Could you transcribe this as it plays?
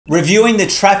Reviewing the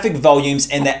traffic volumes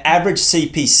and the average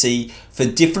CPC for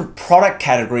different product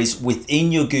categories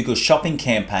within your Google Shopping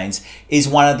campaigns is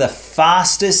one of the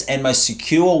fastest and most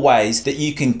secure ways that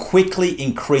you can quickly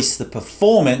increase the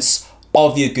performance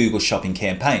of your Google Shopping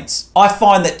campaigns. I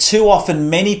find that too often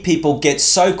many people get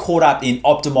so caught up in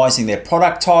optimizing their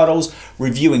product titles,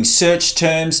 reviewing search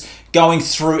terms, going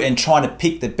through and trying to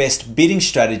pick the best bidding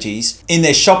strategies in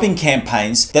their shopping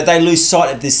campaigns that they lose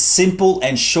sight of this simple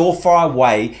and surefire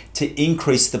way to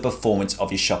increase the performance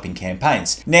of your shopping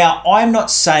campaigns. Now, I'm not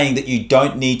saying that you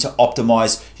don't need to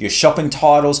optimize your shopping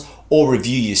titles or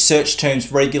review your search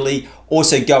terms regularly,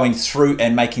 also going through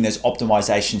and making those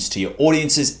optimizations to your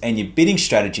audiences and your bidding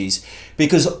strategies,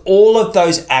 because all of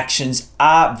those actions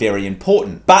are very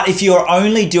important. But if you're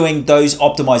only doing those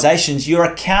optimizations, your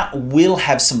account will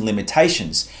have some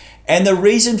limitations. And the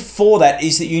reason for that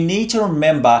is that you need to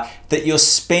remember that your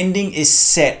spending is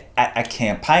set at a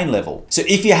campaign level. So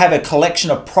if you have a collection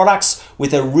of products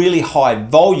with a really high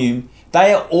volume,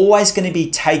 they are always going to be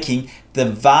taking the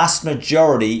vast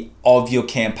majority of your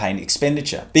campaign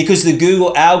expenditure, because the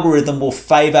Google algorithm will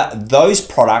favor those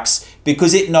products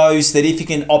because it knows that if you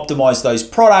can optimize those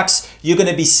products, you're going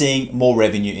to be seeing more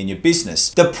revenue in your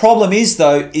business. The problem is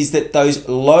though, is that those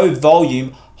low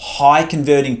volume, high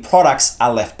converting products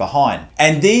are left behind.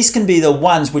 And these can be the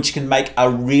ones which can make a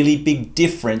really big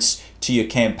difference to your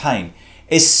campaign,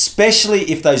 especially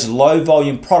if those low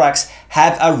volume products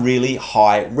have a really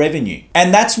high revenue.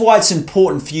 And that's why it's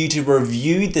important for you to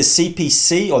review the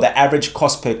CPC, or the average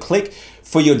cost per click,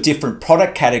 for your different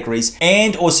product categories,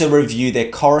 and also review their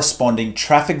corresponding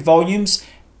traffic volumes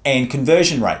and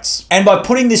conversion rates. And by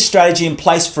putting this strategy in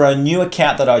place for a new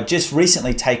account that I just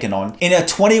recently taken on, in a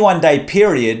 21-day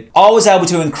period, I was able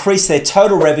to increase their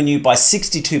total revenue by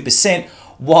 62%,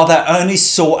 while they only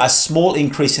saw a small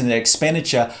increase in their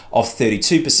expenditure of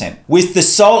 32%. With the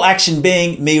sole action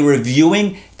being me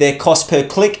reviewing their cost per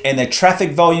click and their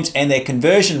traffic volumes and their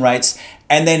conversion rates,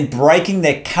 and then breaking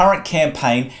their current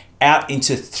campaign out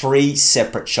into 3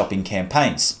 separate shopping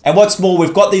campaigns. And what's more,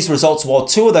 we've got these results while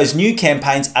 2 of those new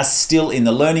campaigns are still in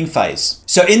the learning phase.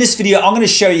 So in this video, I'm going to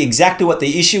show you exactly what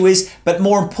the issue is, but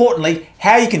more importantly,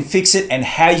 how you can fix it and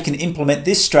how you can implement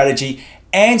this strategy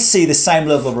and see the same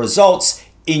level of results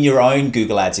in your own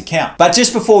Google Ads account. But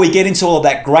just before we get into all of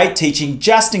that great teaching,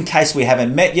 just in case we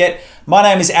haven't met yet, my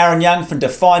name is Aaron Young from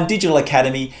Define Digital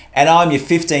Academy, and I'm your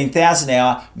 15,000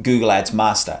 hour Google Ads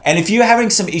master. And if you're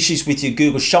having some issues with your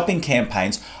Google Shopping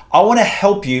campaigns, I want to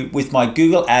help you with my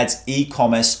Google Ads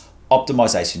e-commerce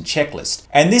optimization checklist.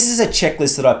 And this is a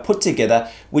checklist that I put together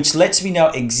which lets me know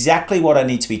exactly what I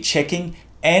need to be checking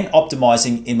and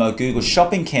optimizing in my Google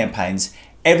Shopping campaigns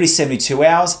every 72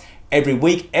 hours, every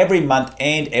week, every month,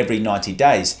 and every 90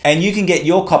 days. And you can get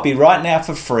your copy right now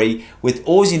for free. With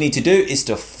all you need to do is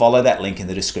to follow that link in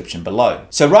the description below.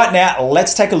 So right now,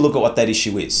 let's take a look at what that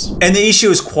issue is. And the issue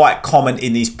is quite common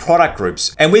in these product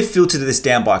groups. And we've filtered this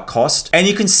down by cost. And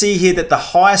you can see here that the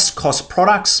highest cost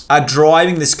products are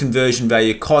driving this conversion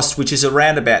value cost, which is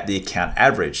around about the account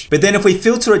average. But then if we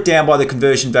filter it down by the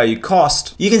conversion value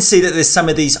cost, you can see that there's some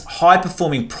of these high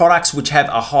performing products which have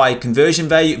a high conversion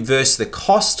value versus the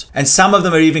cost. And some of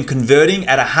them are even converting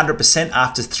at 100%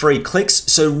 after 3 clicks,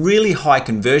 so really high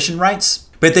conversion rates,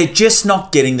 but they're just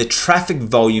not getting the traffic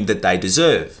volume that they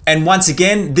deserve. And once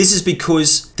again, this is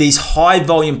because these high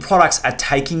volume products are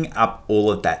taking up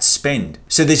all of that spend.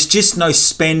 So there's just no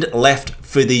spend left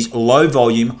for these low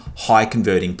volume, high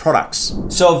converting products.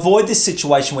 So avoid this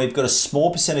situation where you've got a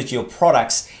small percentage of your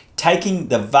products taking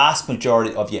the vast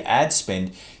majority of your ad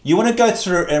spend. You want to go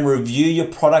through and review your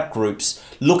product groups,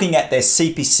 looking at their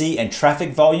CPC and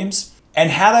traffic volumes and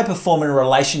how they perform in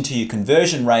relation to your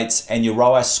conversion rates and your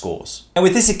ROAS scores. And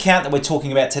with this account that we're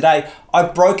talking about today, I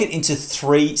broke it into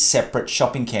 3 separate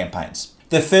shopping campaigns.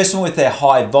 The first one with their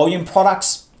high volume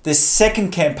products. The second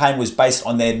campaign was based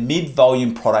on their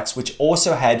mid-volume products, which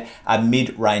also had a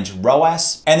mid-range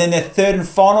ROAS. And then their third and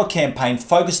final campaign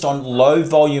focused on low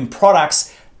volume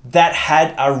products that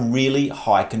had a really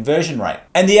high conversion rate.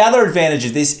 And the other advantage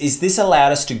of this is this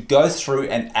allowed us to go through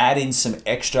and add in some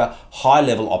extra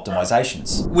high-level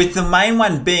optimizations, with the main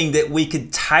one being that we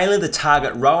could tailor the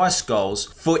target ROAS goals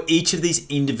for each of these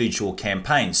individual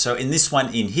campaigns. So in this one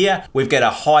in here, we've got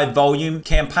a high volume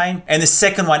campaign, and the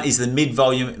second one is the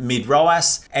mid-volume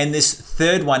mid-ROAS, and this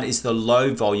third one is the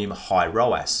low volume high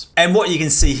ROAS. And what you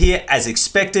can see here, as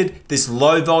expected, this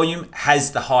low volume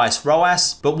has the highest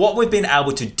ROAS, but what we've been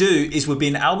able to do is we've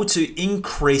been able to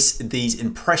increase these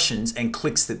impressions and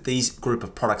clicks that these group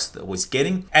of products that was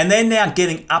getting, and they're now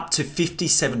getting up to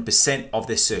 57% of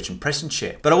their search impression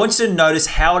share. But I want you to notice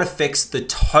how it affects the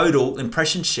total impression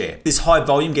impression share. This high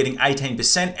volume getting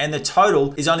 18% and the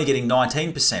total is only getting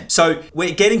 19%. So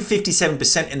we're getting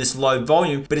 57% in this low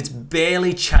volume, but it's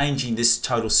barely changing this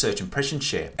total search impression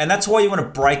share. And that's why you want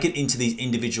to break it into these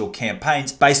individual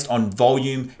campaigns based on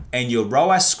volume and your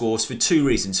ROAS scores for two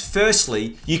reasons.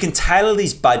 Firstly, you can tailor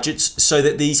these budgets so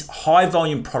that these high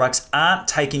volume products aren't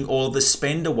taking all of the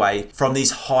spend away from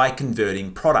these high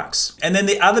converting products. And then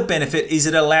the other benefit is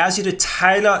it allows you to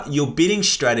tailor your bidding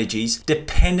strategies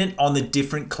dependent on the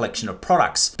different collection of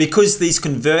products. Because these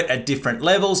convert at different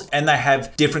levels and they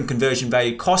have different conversion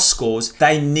value cost scores,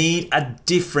 they need a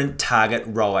different target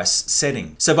ROAS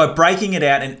setting. So by breaking it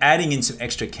out and adding in some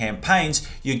extra campaigns,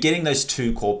 you're getting those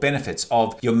two core benefits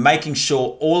of you're making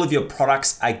sure all of your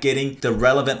products are getting the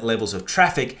relevant levels of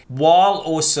traffic while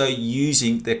also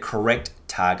using the correct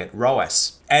target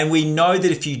ROAS. And we know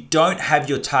that if you don't have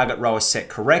your target ROAS set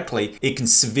correctly, it can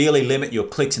severely limit your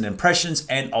clicks and impressions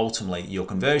and ultimately your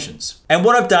conversions. And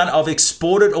what I've done, I've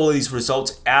exported all of these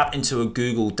results out into a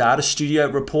Google Data Studio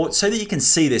report so that you can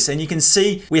see this. And you can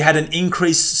see we had an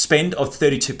increased spend of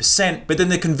 32%, but then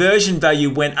the conversion value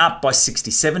went up by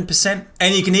 67%.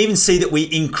 And you can even see that we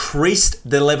increased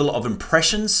the level of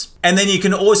impressions. And then you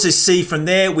can also see from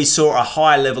there, we saw a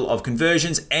high level of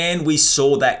conversions and we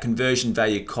saw that conversion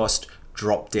value cost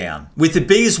drop down. With the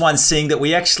biggest one seeing that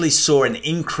we actually saw an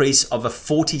increase of a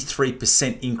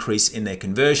 43% increase in their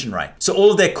conversion rate. So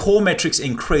all of their core metrics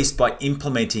increased by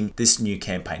implementing this new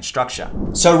campaign structure.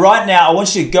 So right now, I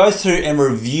want you to go through and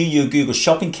review your Google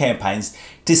Shopping campaigns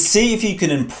to see if you can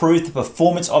improve the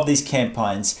performance of these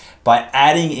campaigns by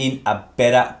adding in a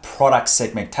better product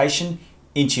segmentation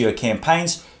into your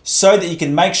campaigns so that you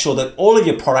can make sure that all of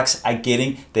your products are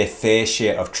getting their fair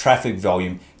share of traffic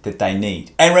volume that they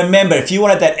need. And remember, if you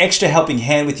wanted that extra helping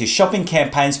hand with your shopping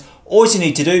campaigns, all you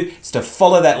need to do is to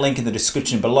follow that link in the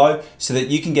description below so that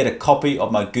you can get a copy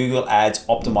of my Google Ads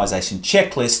optimization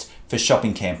checklist for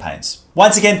shopping campaigns.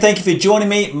 Once again, thank you for joining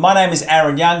me. My name is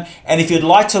Aaron Young, and if you'd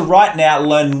like to right now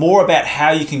learn more about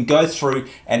how you can go through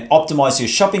and optimize your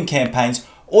shopping campaigns,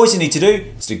 all you need to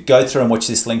do is to go through and watch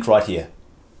this link right here.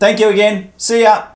 Thank you again. See ya.